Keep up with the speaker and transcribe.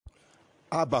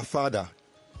Abba Father,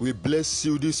 we bless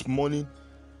you this morning.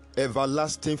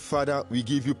 Everlasting Father, we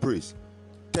give you praise.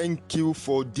 Thank you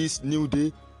for this new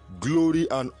day. Glory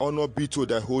and honor be to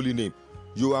thy holy name.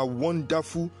 You are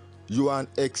wonderful. You are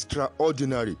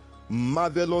extraordinary.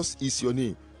 Marvelous is your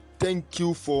name. Thank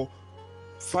you for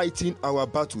fighting our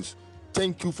battles.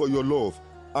 Thank you for your love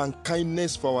and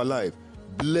kindness for our life.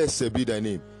 Blessed be thy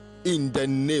name. In the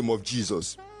name of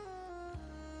Jesus.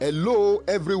 Hello,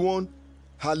 everyone.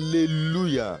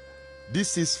 Hallelujah.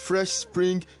 This is Fresh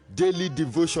Spring Daily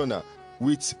Devotional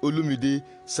with Olumide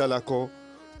Salako.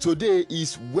 Today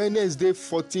is Wednesday,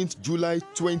 14th July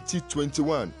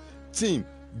 2021. Theme: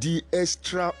 The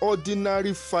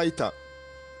Extraordinary Fighter.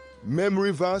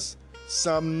 Memory verse: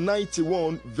 Psalm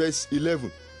 91 verse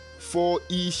 11. For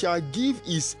he shall give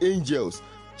his angels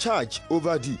charge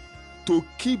over thee, to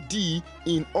keep thee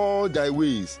in all thy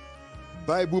ways.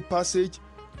 Bible passage: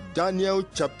 Daniel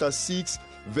chapter 6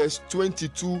 verse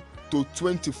 22 to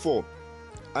 24.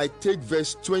 I take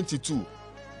verse 22.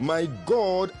 My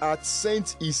God hath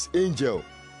sent his angel,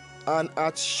 and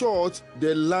hath shut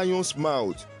the lion's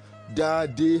mouth,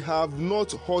 that they have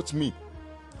not hurt me.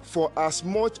 For as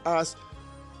much as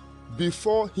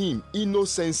before him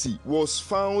innocency was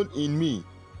found in me,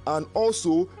 and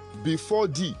also before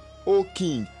thee, O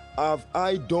King, have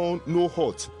I done no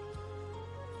hurt.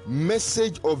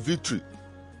 Message of victory.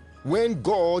 When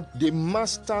God, the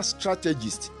master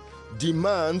strategist,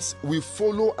 demands we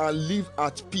follow and live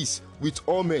at peace with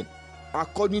all men,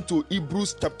 according to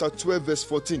Hebrews chapter 12 verse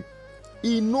 14,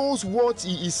 he knows what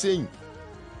he is saying.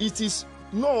 It is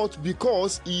not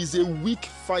because he is a weak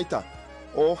fighter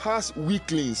or has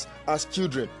weaklings as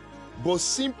children, but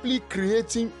simply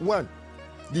creating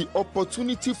the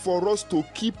opportunity for us to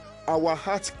keep our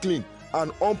hearts clean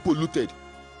and unpolluted.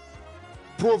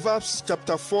 Proverbs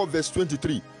chapter 4 verse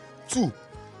 23. 2.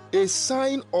 A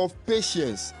sign of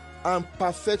patience and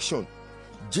perfection.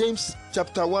 James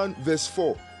chapter 1 verse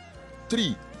 4.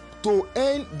 3. To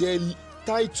earn the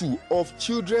title of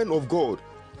children of God,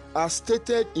 as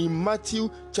stated in Matthew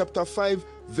chapter 5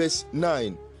 verse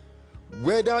 9.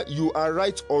 Whether you are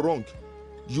right or wrong,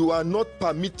 you are not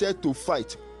permitted to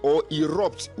fight or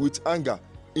erupt with anger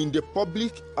in the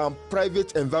public and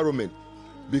private environment,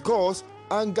 because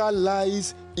anger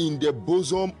lies in the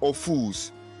bosom of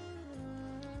fools.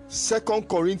 2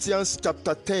 Corinthians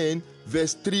chapter 10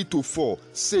 verse 3 to 4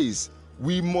 says,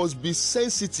 we must be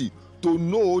sensitive to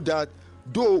know that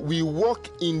though we walk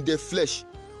in the flesh,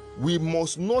 we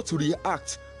must not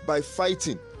react by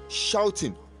fighting,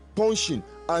 shouting, punching,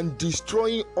 and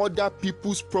destroying other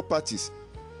people's properties.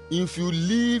 If you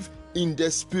live in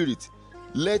the Spirit,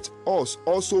 let us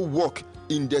also walk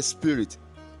in the Spirit.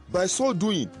 By so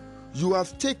doing, you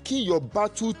have taken your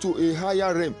battle to a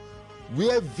higher realm,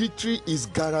 where victory is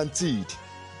guaranteed.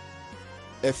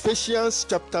 Ephesians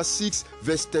chapter 6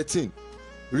 verse 13.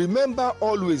 Remember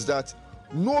always that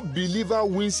no believer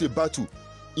wins a battle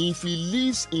if he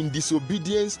lives in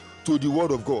disobedience to the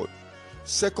word of God.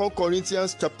 2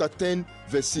 Corinthians chapter 10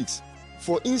 verse 6.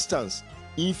 For instance,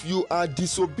 if you are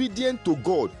disobedient to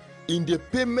God in the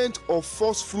payment of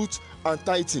first fruits and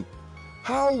tithing,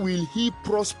 how will he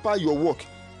prosper your work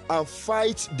and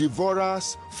fight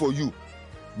devourers for you?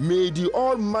 May the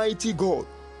Almighty God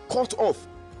cut off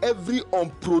every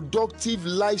unproductive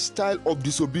lifestyle of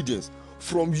disobedience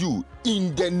from you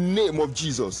in the name of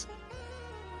Jesus.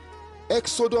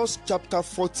 Exodus chapter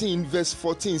 14 verse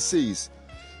 14 says,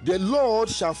 the Lord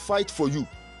shall fight for you,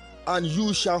 and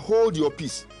you shall hold your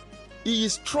peace. He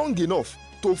is strong enough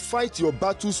to fight your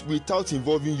battles without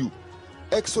involving you.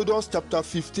 Exodus chapter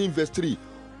 15 verse 3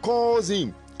 calls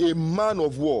him a man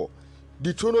of war.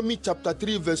 Deuteronomy chapter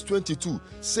 3 verse 22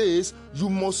 says you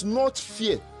must not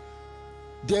fear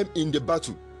them in the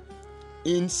battle.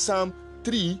 In Psalm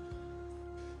 3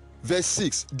 verse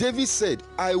 6, David said,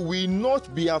 I will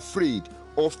not be afraid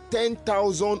of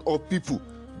 10,000 of people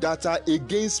that are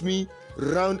against me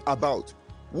round about.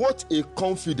 What a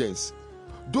confidence!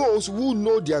 Those who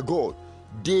know their God,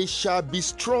 they shall be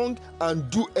strong and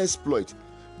do exploit.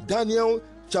 Daniel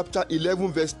chapter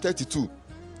 11 verse 32.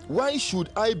 Why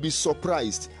should I be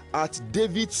surprised at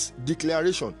David's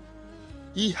declaration?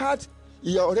 He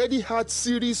already had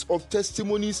series of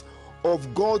testimonies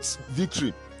of God's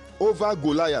victory over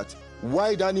Goliath,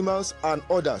 wild animals, and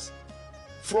others.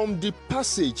 From the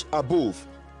passage above,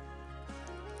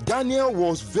 Daniel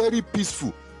was very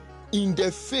peaceful in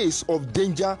the face of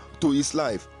danger to his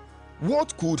life.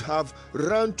 What could have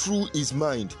run through his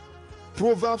mind?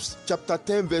 Proverbs chapter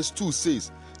 10 verse 2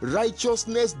 says,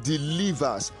 righteousness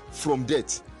delivers from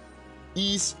death.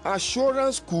 His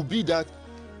assurance could be that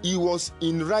he was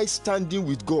in right standing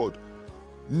with God.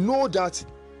 know that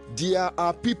there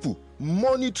are people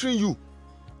monitoring you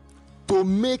to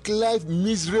make life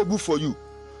miserable for you.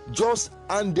 Just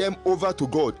hand them over to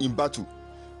God in battle.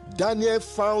 Daniel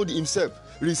found himself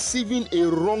receiving a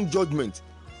wrong judgment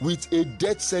with a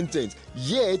death sentence,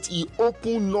 yet he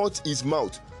opened not his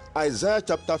mouth. Isaiah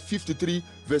chapter 53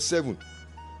 verse 7.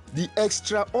 The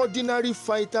extraordinary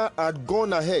fighter had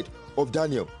gone ahead of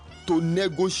Daniel to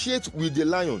negotiate with the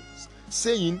lions,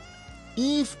 saying,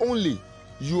 "If only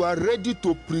you are ready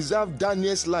to preserve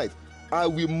Daniel's life, I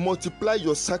will multiply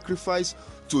your sacrifice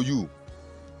to you."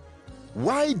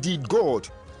 Why did God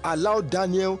allow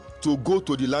Daniel to go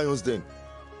to the lion's den?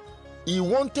 He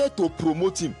wanted to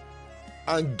promote him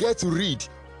and get rid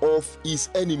of his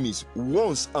enemies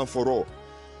once and for all.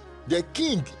 The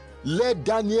king led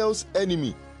Daniel's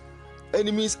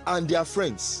enemies and their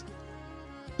friends,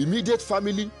 immediate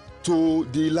family, to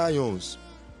the lions.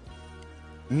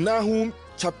 Nahum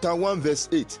chapter 1 verse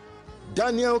 8.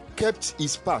 Daniel kept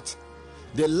his part,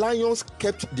 the lions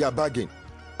kept their bargain,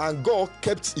 and God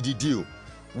kept the deal.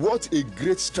 What a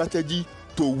great strategy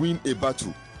to win a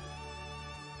battle.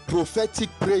 Prophetic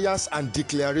prayers and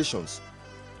declarations.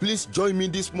 Please join me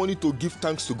this morning to give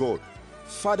thanks to God.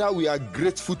 Father, we are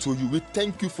grateful to you. We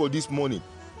thank you for this morning.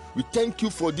 We thank you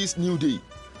for this new day.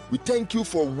 We thank you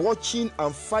for watching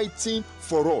and fighting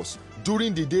for us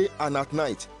during the day and at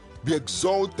night. Be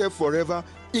exalted forever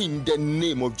in the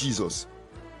name of Jesus.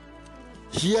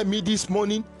 Hear me this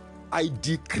morning. I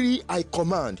decree, I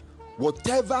command,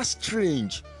 whatever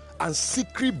strange and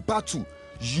secret battle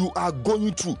you are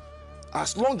going through,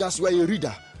 as long as you are a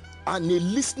reader and a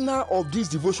listener of this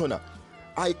devotional,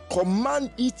 I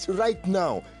command it right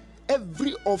now.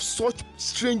 Every of such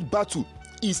strange battle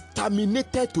is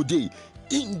terminated today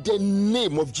in the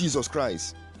name of Jesus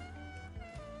Christ.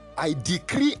 I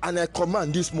decree and I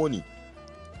command this morning,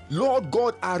 Lord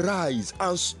God, arise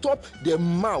and stop the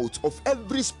mouth of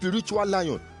every spiritual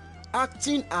lion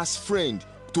acting as friend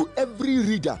to every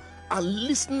reader and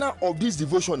listener of this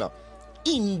devotional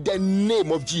in the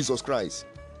name of Jesus Christ.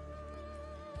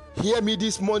 Hear me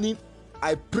this morning.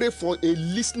 I pray for a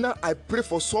listener. I pray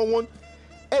for someone.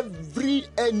 Every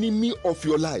enemy of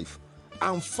your life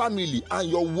and family and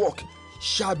your work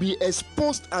shall be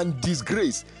exposed and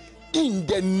disgraced in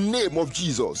the name of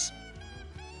Jesus.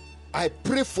 I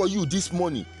pray for you this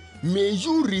morning. May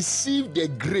you receive the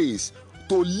grace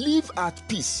to live at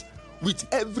peace with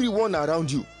everyone around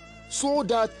you, so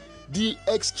that the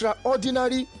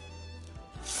extraordinary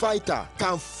fighter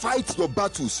can fight your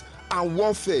battles and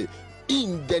warfare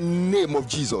in the name of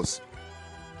Jesus.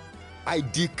 I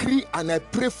decree and I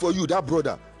pray for you, that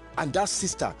brother and that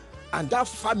sister and that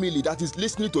family that is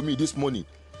listening to me this morning.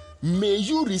 May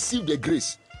you receive the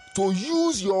grace to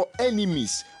use your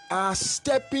enemies as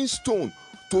stepping stone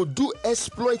to do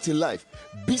exploit in life,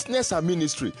 business and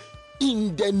ministry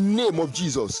in the name of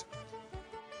Jesus.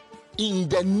 In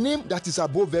the name that is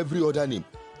above every other name,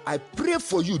 I pray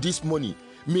for you this morning.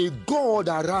 May God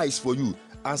arise for you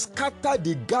and scatter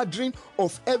the gathering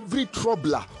of every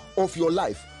troubler of your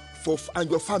life and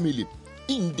your family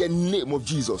in the name of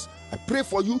Jesus. I pray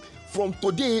for you from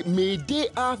today. May they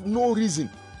have no reason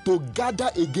to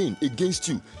gather again against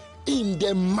you in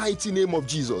the mighty name of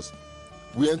Jesus.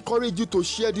 We encourage you to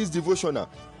share this devotional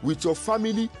with your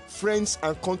family, friends,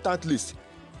 and contact list.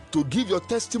 To give your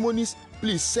testimonies,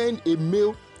 please send a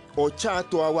mail or chat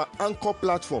to our Anchor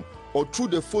platform or through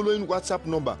the following WhatsApp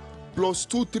number: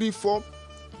 +234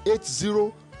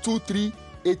 8023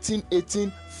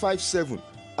 1818 57.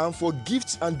 And for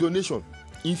gifts and donation,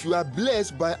 if you are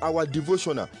blessed by our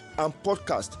devotional and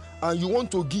podcast and you want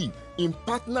to give in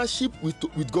partnership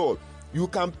with God, you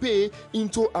can pay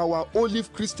into our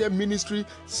Olive Christian Ministry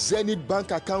Zenith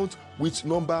Bank account with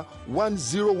number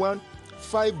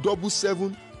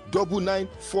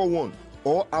 101-577-9941,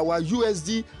 or our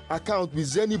USD account with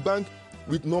Zenith Bank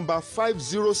with number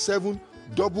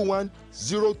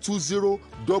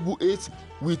 507-11-020-88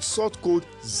 with sort code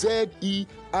ZEIBNGLA.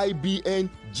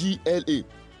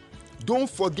 Don't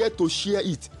forget to share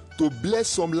it to bless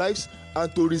some lives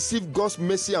and to receive God's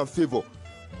mercy and favor.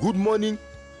 Good morning,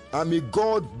 and may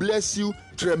God bless you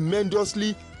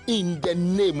tremendously in the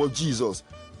name of Jesus.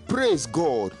 Praise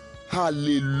God.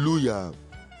 Hallelujah.